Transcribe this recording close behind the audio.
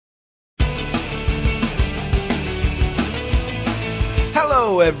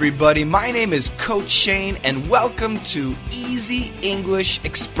Hello, everybody. My name is Coach Shane, and welcome to Easy English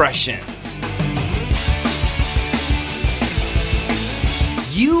Expressions.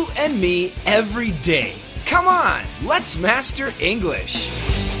 You and me every day. Come on, let's master English.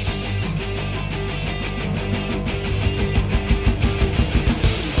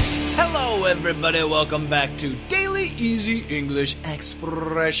 Hello, everybody. Welcome back to Daily Easy English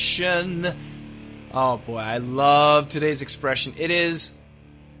Expression. Oh boy, I love today's expression. It is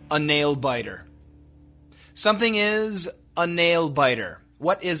a nail biter. Something is a nail biter.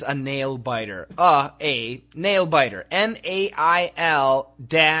 What is a nail biter? A nail biter. Nail-biter.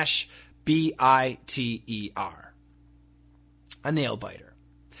 A nail biter.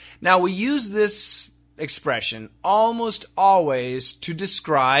 Now, we use this expression almost always to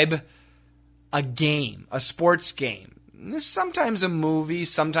describe a game, a sports game. Sometimes a movie,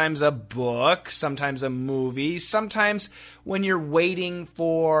 sometimes a book, sometimes a movie, sometimes when you're waiting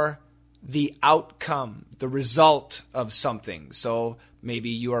for the outcome, the result of something. So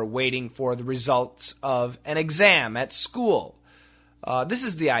maybe you are waiting for the results of an exam at school. This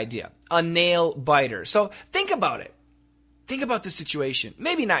is the idea, a nail biter. So think about it. Think about the situation.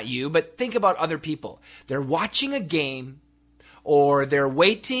 Maybe not you, but think about other people. They're watching a game or they're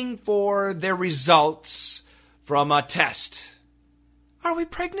waiting for their results from a test. Are we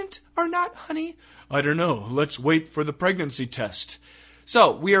pregnant or not, honey? I don't know. Let's wait for the pregnancy test.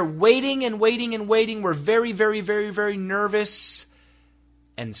 So we are waiting and waiting and waiting. We're very, very, very, very nervous.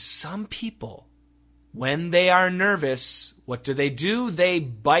 And some people, when they are nervous, what do? They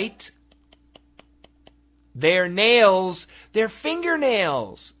bite their nails, their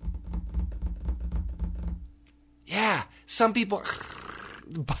fingernails. Yeah, some people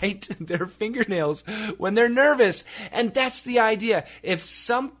bite their fingernails when they're nervous. And that's the idea. If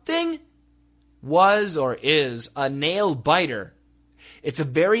something was or is a nail biter, it's a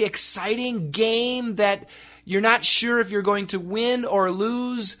very exciting game that you're not sure if you're going to win or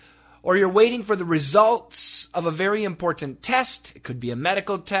lose, or you're waiting for the results of a very important test. It could be a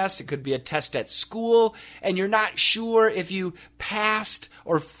medical test. It could be a test at school, and you're not sure if you passed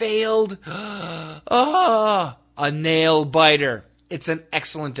or failed. A nail biter. It's an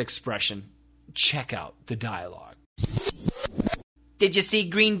excellent expression. Check out the dialogue. Did you see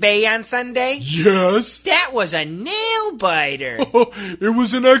Green Bay on Sunday? Yes. That was a nail biter. It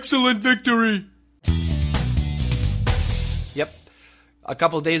was an excellent victory. Yep. A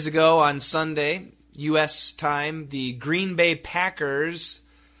couple days ago on Sunday, U.S. time, the Green Bay Packers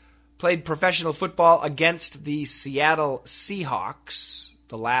played professional football against the Seattle Seahawks.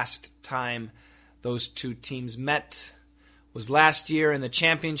 The last time those two teams met was last year in the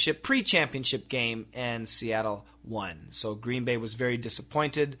pre-championship game, and Seattle won. So Green Bay was very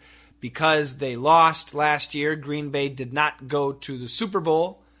disappointed because they lost last year. Green Bay did not go to the Super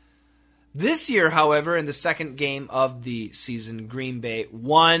Bowl. This year, however, in the second game of the season, Green Bay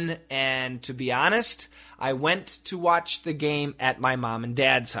won, and to be honest, I went to watch the game at my mom and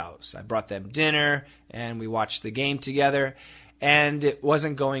dad's house. I brought them dinner, and we watched the game together, and it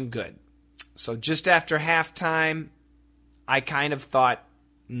wasn't going good. So just after halftime, I kind of thought,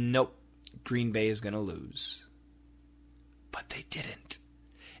 nope, Green Bay is going to lose. But they didn't.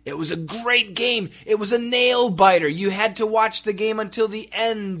 It was a great game. It was a nail biter. You had to watch the game until the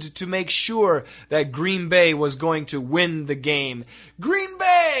end to make sure that Green Bay was going to win the game. Green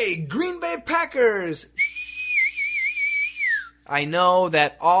Bay Packers. I know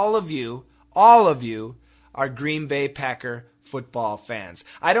that all of you are Green Bay Packer football fans.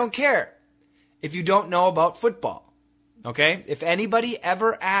 I don't care if you don't know about football. Okay? If anybody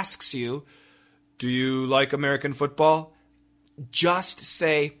ever asks you, do you like American football? Just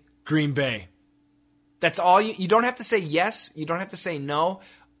say Green Bay. That's all you don't have to say yes. You don't have to say no.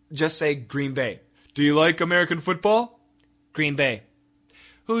 Just say Green Bay. Do you like American football? Green Bay.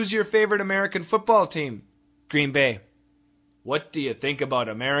 Who's your favorite American football team? Green Bay. What do you think about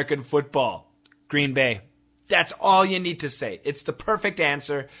American football? Green Bay. That's all you need to say. It's the perfect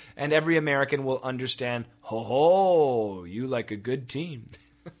answer, and every American will understand, ho, you like a good team.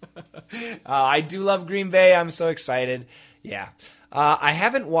 I do love Green Bay. I'm so excited. Yeah. I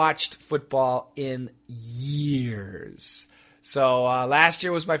haven't watched football in years. So last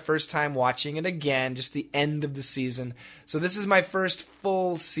year was my first time watching it again, just the end of the season. So this is my first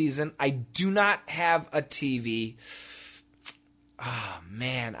full season. I do not have a TV. Oh,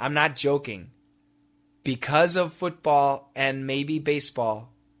 man, I'm not joking. Because of football and maybe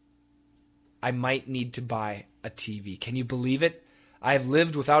baseball, I might need to buy a TV. Can you believe it? I've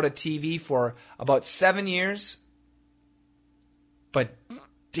lived without a TV for about 7 years. But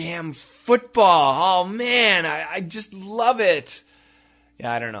damn football. Oh, man, I just love it.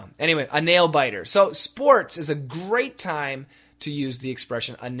 Yeah, I don't know. Anyway, a nail biter. So sports is a great time to use the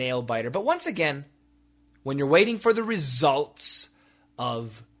expression a nail biter. But once again, when you're waiting for the results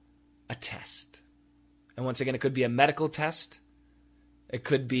of a test. And once again, it could be a medical test. It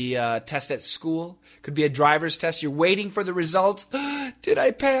could be a test at school. It could be a driver's test. You're waiting for the results. Did I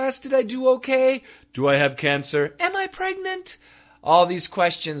pass? Did I do okay? Do I have cancer? Am I pregnant? All these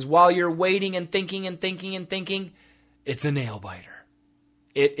questions while you're waiting and thinking and thinking and thinking. It's a nail biter.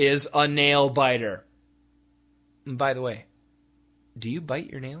 It is a nail biter. And by the way, do you bite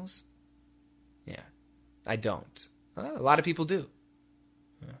your nails? Yeah, I don't. A lot of people do.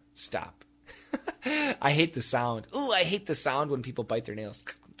 Stop. I hate the sound. Ooh, I hate the sound when people bite their nails.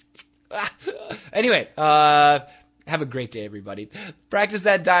 Anyway, have a great day, everybody. Practice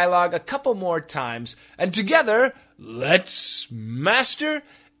that dialogue a couple more times. And together, let's master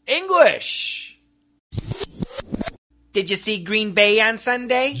English. Did you see Green Bay on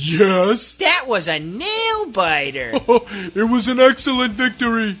Sunday? Yes. That was a nail biter. It was an excellent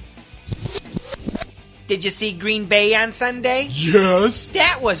victory. Did you see Green Bay on Sunday? Yes.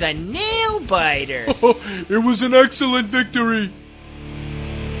 That was a nail biter. It was an excellent victory.